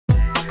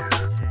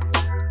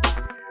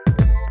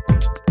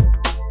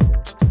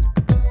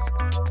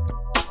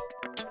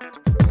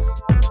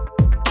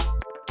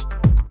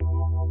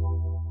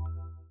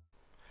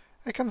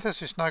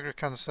Acanthosis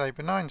nigricans is a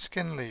benign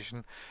skin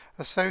lesion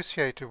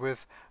associated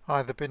with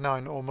either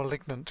benign or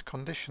malignant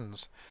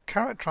conditions,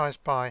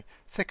 characterized by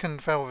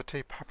thickened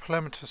velvety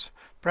papillomatous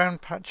brown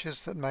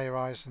patches that may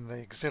arise in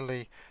the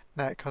axillae,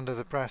 neck, under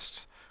the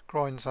breasts,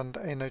 groins and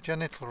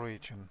anogenital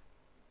region.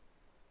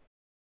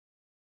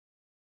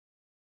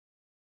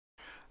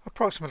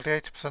 Approximately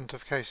 80%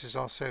 of cases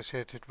are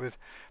associated with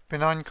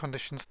benign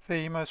conditions.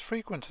 The most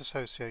frequent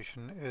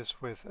association is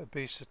with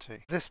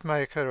obesity. This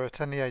may occur at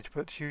any age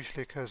but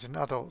usually occurs in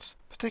adults,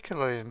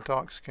 particularly in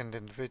dark-skinned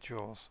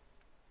individuals.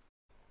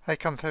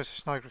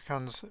 Acanthosis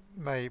nigricans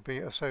may be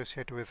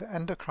associated with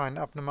endocrine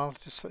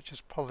abnormalities such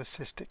as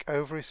polycystic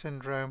ovary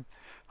syndrome,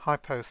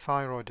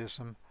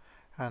 hypothyroidism,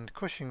 and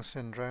Cushing's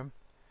syndrome.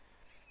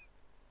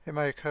 It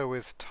may occur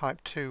with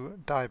type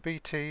 2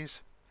 diabetes,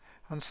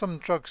 and some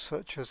drugs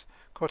such as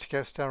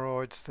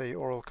corticosteroids, the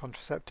oral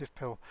contraceptive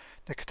pill,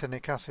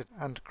 nicotinic acid,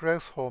 and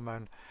growth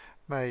hormone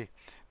may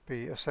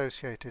be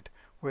associated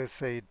with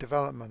the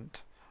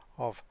development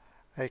of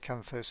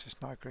Acanthosis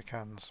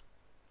nigricans.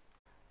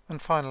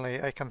 And finally,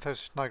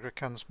 Acanthosis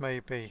nigricans may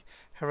be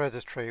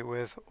hereditary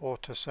with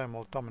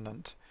autosomal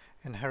dominant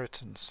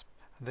inheritance,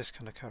 and this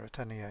can occur at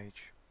any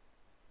age.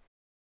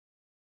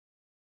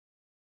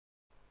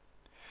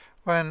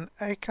 When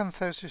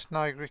Acanthosis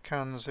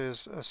nigricans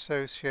is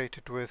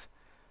associated with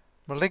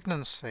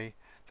malignancy,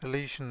 the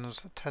lesions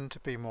tend to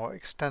be more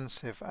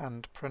extensive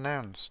and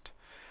pronounced,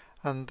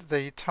 and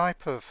the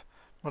type of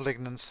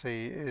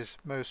malignancy is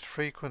most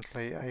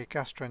frequently a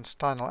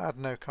gastrointestinal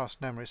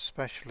adenocarcinoma,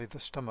 especially the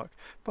stomach,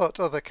 but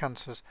other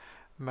cancers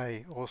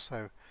may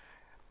also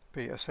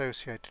be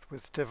associated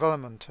with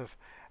development of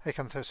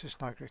Acanthosis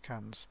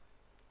nigricans.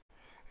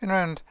 In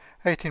around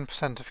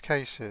 18% of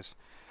cases,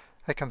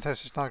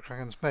 Acanthosis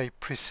nigricans may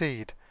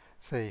precede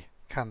the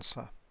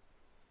cancer.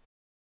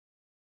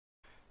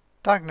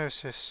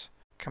 Diagnosis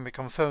can be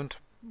confirmed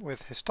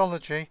with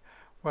histology,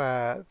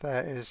 where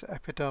there is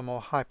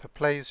epidermal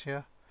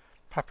hyperplasia,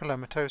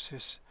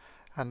 papillomatosis,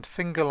 and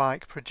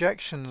finger-like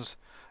projections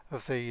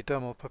of the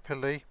dermal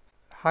papillae,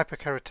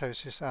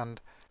 hyperkeratosis,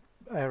 and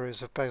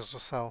areas of basal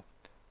cell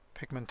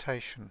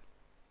pigmentation.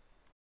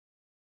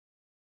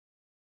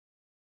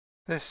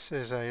 This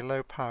is a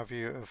low-power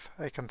view of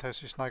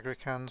Acanthosis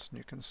nigricans, and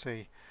you can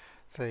see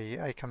the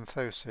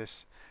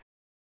acanthosis.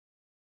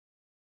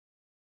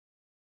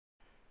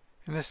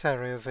 In this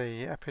area,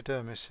 the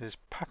epidermis is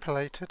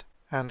papillated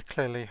and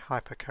clearly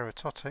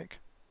hyperkeratotic.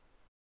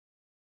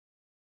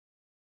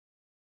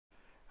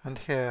 And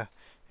here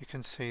you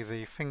can see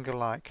the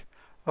finger-like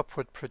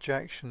upward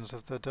projections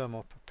of the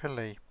dermal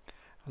papillae,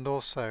 and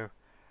also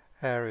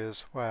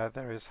areas where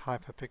there is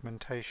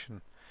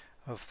hyperpigmentation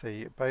of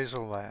the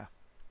basal layer.